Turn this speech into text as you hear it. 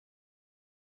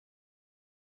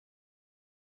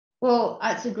Well,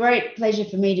 it's a great pleasure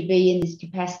for me to be in this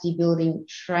capacity building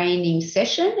training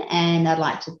session, and I'd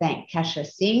like to thank Kasha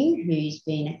Singh, who's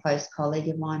been a close colleague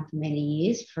of mine for many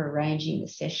years, for arranging the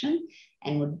session.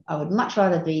 And I would much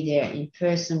rather be there in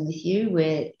person with you,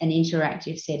 where an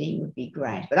interactive setting would be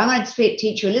great. But I'm going to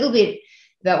teach you a little bit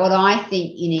about what I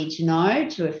think you need to know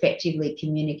to effectively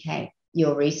communicate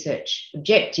your research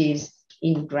objectives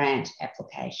in grant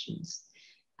applications.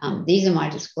 These are my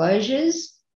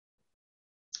disclosures.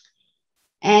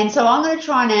 And so I'm going to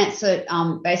try and answer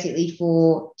basically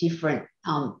 4 different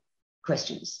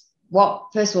questions.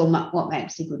 First of all, what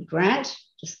makes a good grant?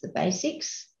 Just the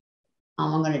basics.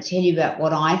 I'm going to tell you about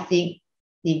what I think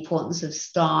the importance of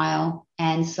style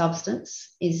and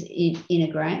substance is in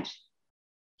a grant,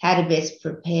 how to best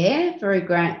prepare for a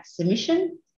grant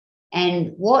submission,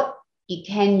 and what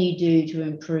can you do to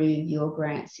improve your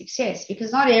grant success,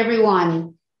 because not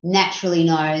everyone naturally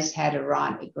knows how to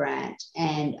write a grant,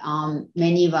 and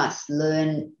many of us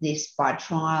learn this by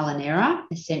trial and error,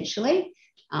 essentially,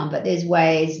 but there's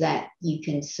ways that you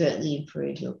can certainly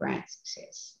improve your grant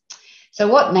success. So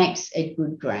what makes a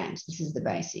good grant? This is the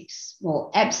basics.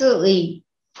 Well, absolutely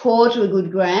core to a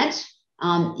good grant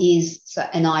is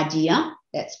an idea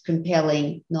that's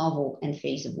compelling, novel, and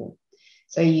feasible.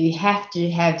 So you have to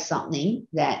have something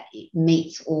that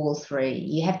meets all 3.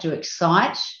 You have to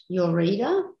excite your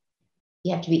reader.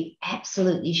 You have to be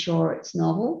absolutely sure it's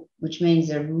novel, which means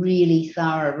a really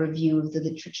thorough review of the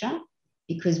literature,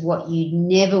 because what you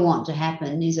never want to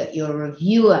happen is that your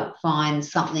reviewer finds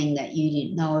something that you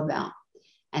didn't know about,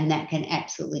 and that can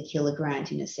absolutely kill a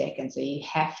grant in a second. So you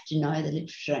have to know the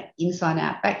literature inside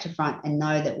out, back to front, and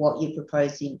know that what you're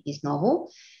proposing is novel.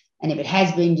 And if it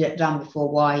has been done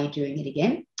before, why are you doing it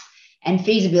again? And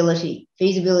feasibility.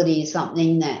 Feasibility is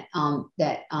something that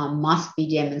must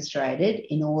be demonstrated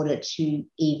in order to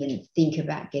even think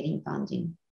about getting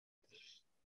funding.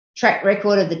 Track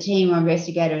record of the team or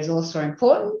investigator is also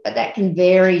important, but that can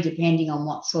vary depending on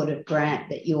what sort of grant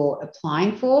that you're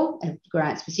applying for. A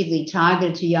grant specifically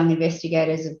targeted to young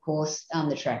investigators, of course,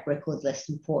 the track record is less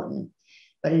important.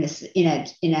 But in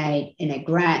a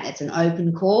grant that's an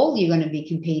open call, you're going to be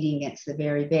competing against the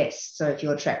very best. So if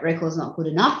your track record is not good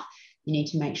enough, you need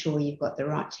to make sure you've got the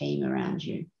right team around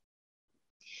you.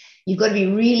 You've got to be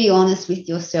really honest with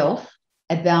yourself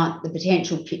about the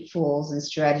potential pitfalls and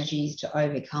strategies to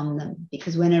overcome them.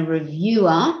 Because when a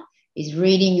reviewer is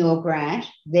reading your grant,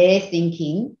 they're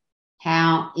thinking,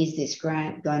 how is this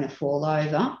grant going to fall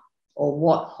over? Or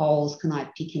what holes can I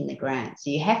pick in the grant? So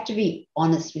you have to be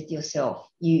honest with yourself.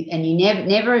 You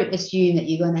never assume that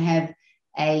you're going to have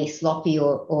a sloppy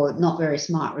or not very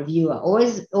smart reviewer.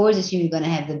 Always assume you're going to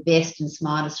have the best and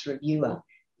smartest reviewer,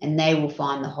 and they will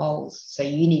find the holes. So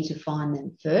you need to find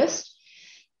them first.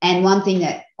 And one thing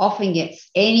that often gets,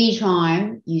 any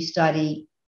time you study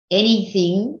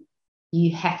anything,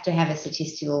 you have to have a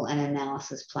statistical and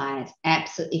analysis plan. It's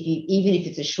absolutely, even if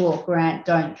it's a short grant,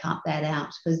 don't cut that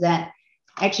out, because that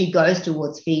actually goes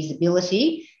towards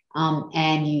feasibility,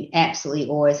 and you absolutely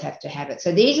always have to have it.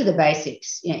 So these are the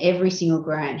basics. Every single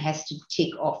grant has to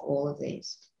tick off all of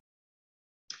these.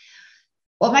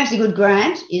 What makes a good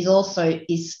grant is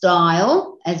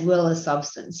style as well as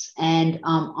substance. And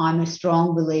I'm a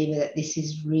strong believer that this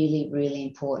is really, really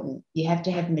important. You have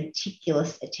to have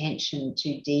meticulous attention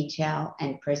to detail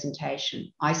and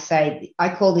presentation. I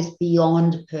call this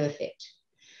beyond perfect.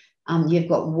 You've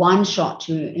got one shot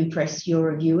to impress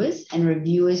your reviewers, and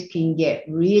reviewers can get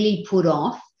really put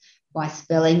off by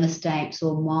spelling mistakes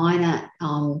or minor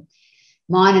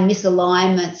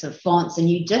misalignments of fonts, and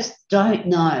you just don't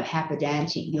know how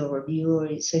pedantic your reviewer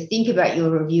is. So think about your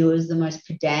reviewer as the most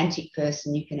pedantic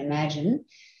person you can imagine,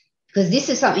 because this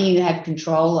is something you have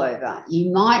control over.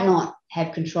 You might not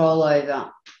have control over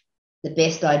the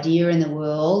best idea in the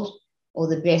world or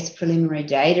the best preliminary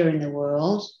data in the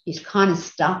world. You're kind of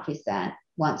stuck with that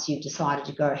once you've decided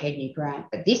to go ahead in your grant,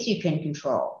 but this you can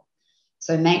control.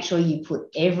 So make sure you put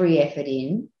every effort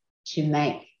in to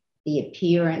make the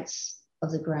appearance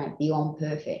of the grant beyond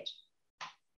perfect.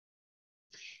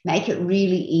 Make it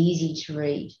really easy to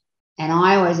read. And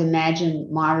I always imagine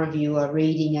my reviewer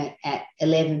reading it at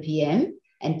 11 p.m.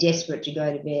 and desperate to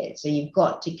go to bed. So you've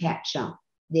got to capture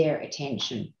their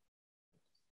attention.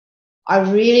 I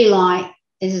really like,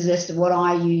 this is just what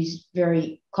I use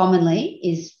very commonly,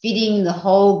 is fitting the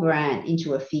whole grant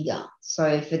into a figure.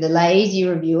 So for the lazy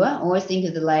reviewer, always think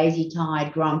of the lazy,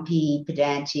 tired, grumpy,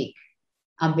 pedantic,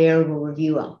 unbearable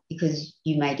reviewer, because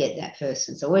you may get that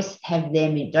person. So always have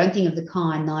them in. Don't think of the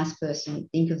kind, nice person.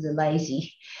 Think of the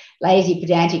lazy,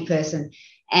 pedantic person.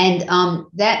 And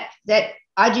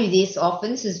I I do this often.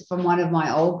 This is from one of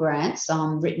my old grants,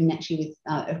 written actually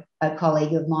with a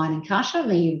colleague of mine in Kasha,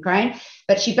 Megan Crane.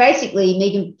 But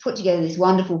Megan put together this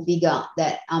wonderful figure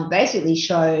that basically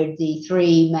showed the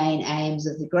three main aims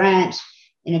of the grant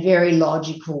in a very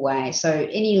logical way. So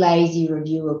any lazy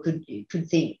reviewer could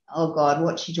think, oh God,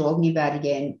 what's she talking about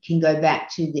again? Can go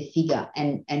back to the figure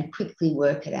and quickly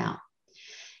work it out.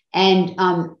 And,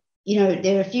 you know,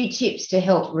 there are a few tips to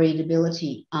help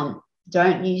readability.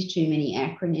 Don't use too many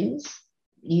acronyms.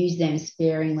 Use them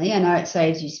sparingly. I know it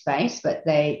saves you space, but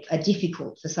they are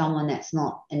difficult for someone that's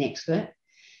not an expert.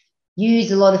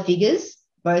 Use a lot of figures,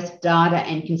 both data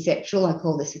and conceptual. I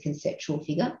call this a conceptual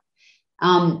figure.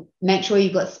 Make sure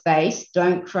you've got space.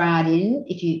 Don't crowd in.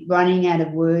 If you're running out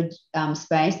of word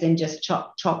space, then just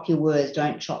chop your words.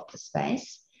 Don't chop the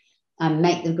space.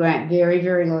 Make the grant very,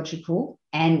 very logical,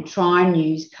 and try and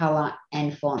use colour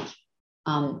and font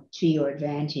to your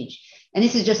advantage. And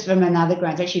this is just from another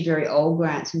grant. It's actually a very old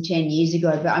grant from 10 years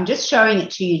ago, but I'm just showing it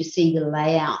to you to see the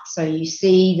layout. So you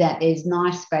see that there's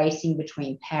nice spacing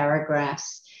between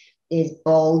paragraphs. There's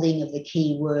bolding of the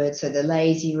key words, so the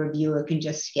lazy reviewer can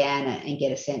just scan it and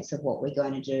get a sense of what we're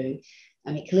going to do.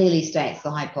 It clearly states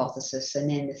the hypothesis and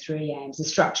then the three aims, the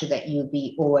structure that you'll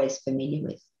be always familiar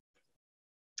with.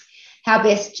 How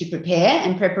best to prepare,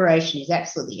 and preparation is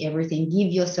absolutely everything.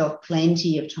 Give yourself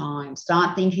plenty of time.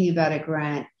 Start thinking about a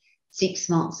grant 6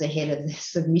 months ahead of the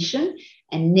submission,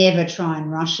 and never try and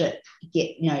rush it,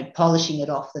 polishing it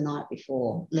off the night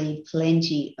before. Leave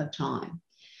plenty of time.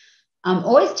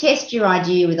 Always test your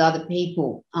idea with other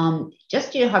people.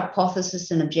 Just your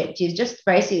hypothesis and objectives, just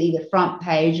basically the front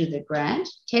page of the grant.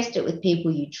 Test it with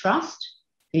people you trust,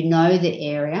 who know the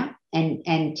area,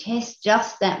 and test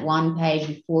just that one page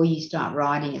before you start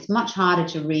writing. It's much harder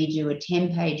to redo a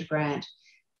 10-page grant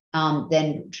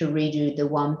than to redo the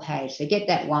one page. So get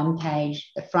that one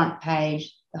page, the front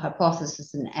page, the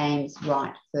hypothesis and aims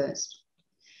right first.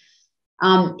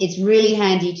 It's really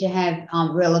handy to have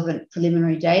relevant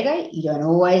preliminary data. You don't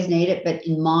always need it, but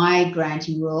in my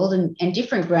granting world, and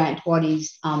different grant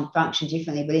bodies function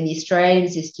differently, but in the Australian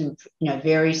system,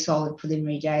 very solid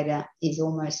preliminary data is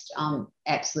almost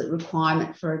absolute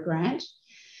requirement for a grant.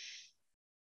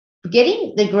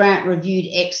 Getting the grant reviewed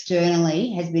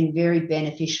externally has been very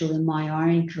beneficial in my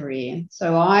own career.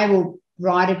 So I will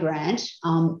write a grant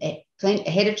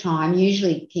ahead of time,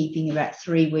 usually keeping about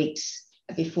 3 weeks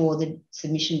before the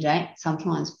submission date,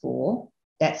 sometimes 4.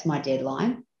 That's my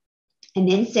deadline. And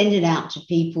then send it out to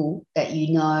people that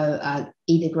you know are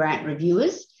either grant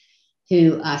reviewers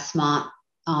who are smart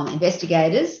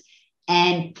investigators,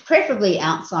 and preferably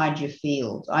outside your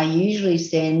field. I usually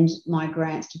send my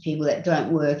grants to people that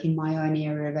don't work in my own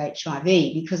area of HIV,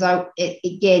 because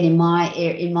again, in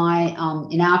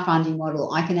our funding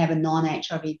model, I can have a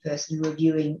non-HIV person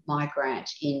reviewing my grant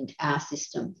in our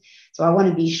system. So I want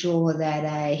to be sure that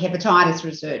a hepatitis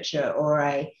researcher or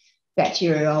a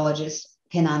bacteriologist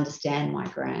can understand my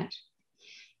grant.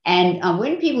 And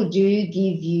when people do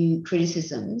give you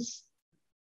criticisms,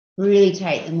 really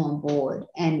take them on board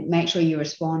and make sure you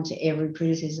respond to every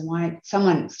criticism.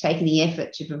 Someone's taken the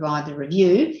effort to provide the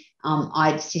review.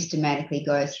 I systematically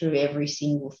go through every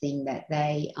single thing that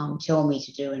they tell me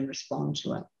to do and respond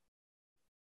to it.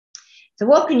 So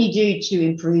what can you do to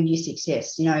improve your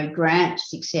success? Grant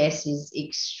success is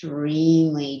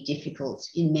extremely difficult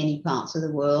in many parts of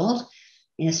the world.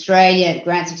 In Australia,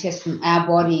 grant success from our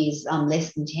body is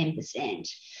less than 10%.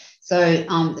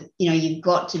 So, you've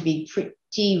got to be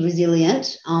pretty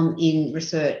resilient in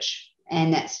research,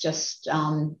 and that's just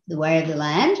the way of the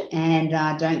land,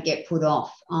 and don't get put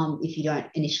off if you don't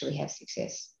initially have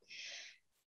success.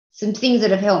 Some things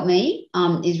that have helped me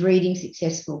is reading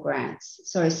successful grants.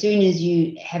 So as soon as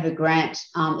you have a grant,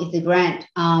 if the grant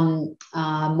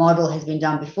model has been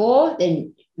done before,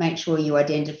 then make sure you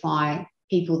identify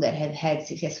people that have had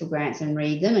successful grants and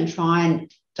read them and try and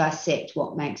dissect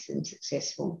what makes them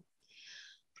successful.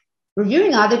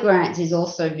 Reviewing other grants is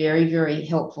also very, very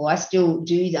helpful. I still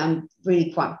do. I'm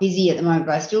really quite busy at the moment,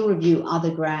 but I still review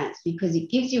other grants because it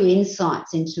gives you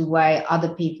insights into the way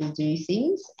other people do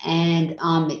things, and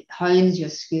it hones your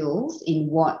skills in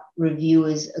what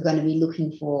reviewers are going to be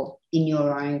looking for in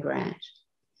your own grant.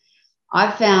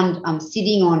 I've found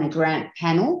sitting on a grant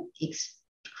panel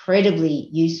incredibly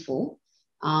useful.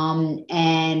 And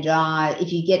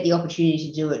if you get the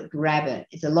opportunity to do it, grab it.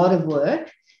 It's a lot of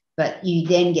work, but you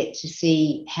then get to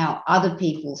see how other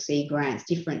people see grants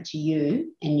different to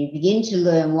you, and you begin to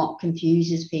learn what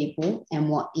confuses people and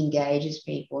what engages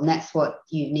people, and that's what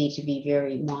you need to be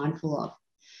very mindful of.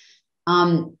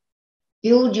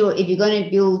 if you're going to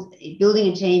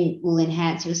building a team will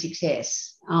enhance your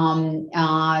success.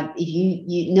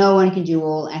 If no one can do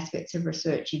all aspects of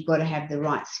research, you've got to have the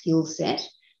right skill set.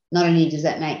 Not only does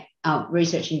that make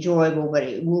research enjoyable, but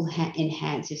it will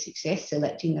enhance your success,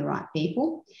 selecting the right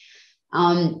people.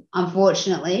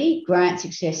 Unfortunately, grant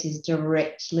success is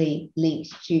directly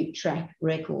linked to track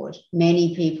record.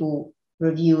 Many people,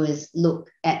 reviewers, look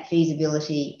at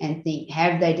feasibility and think,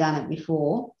 have they done it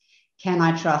before? Can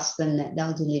I trust them that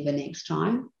they'll deliver next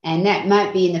time? And that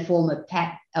might be in the form of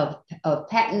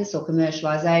patents or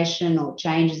commercialisation or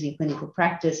changes in clinical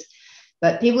practice.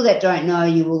 But people that don't know,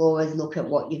 you will always look at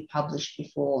what you've published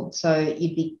before. So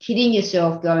you'd be kidding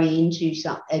yourself going into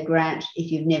a grant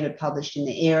if you've never published in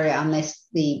the area, unless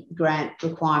the grant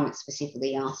requirement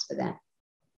specifically asks for that.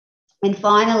 And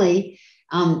finally,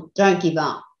 don't give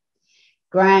up.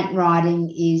 Grant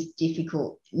writing is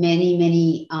difficult.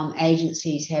 Many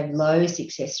agencies have low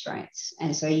success rates.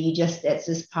 And so that's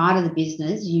just part of the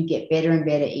business. You get better and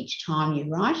better each time you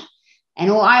write. And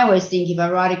I always think if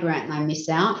I write a grant and I miss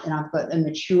out, then I've got a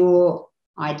mature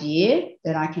idea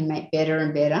that I can make better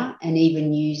and better and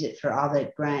even use it for other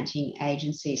granting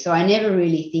agencies. So I never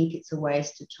really think it's a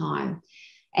waste of time.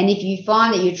 And if you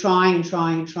find that you're trying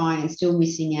and still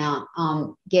missing out,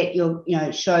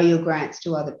 show your grants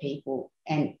to other people.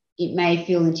 And it may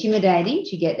feel intimidating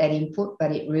to get that input,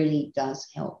 but it really does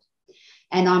help.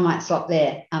 And I might stop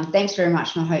there. Thanks very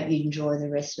much, and I hope you enjoy the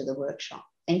rest of the workshop.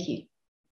 Thank you.